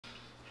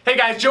Hey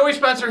guys, Joey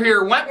Spencer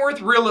here,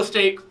 Wentworth Real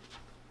Estate.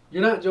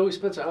 You're not Joey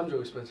Spencer, I'm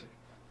Joey Spencer.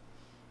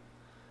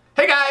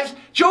 Hey guys,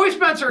 Joey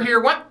Spencer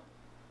here. Why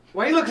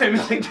are you looking at me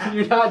like that?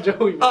 You're not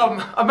Joey.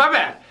 My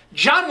bad.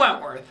 John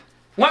Wentworth,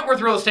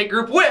 Wentworth Real Estate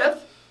Group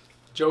with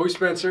Joey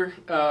Spencer.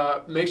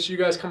 Make sure you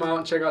guys come out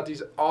and check out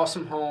these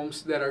awesome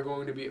homes that are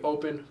going to be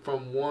open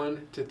from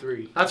 1 to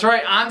 3. That's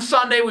right. On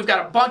Sunday, we've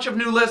got a bunch of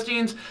new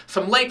listings,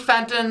 some Lake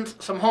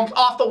Fentons, some homes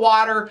off the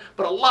water,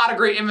 but a lot of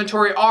great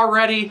inventory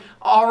already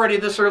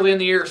this early in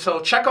the year. So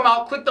check them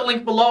out. Click the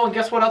link below, and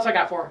guess what else I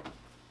got for them?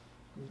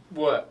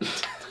 What?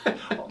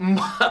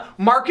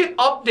 Market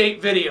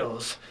update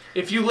videos.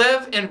 If you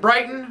live in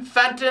Brighton,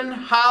 Fenton,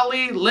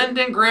 Holly,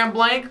 Linden, Grand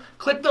Blanc,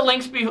 click the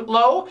links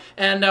below,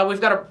 and we've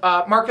got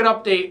a market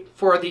update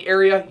for the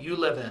area you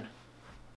live in.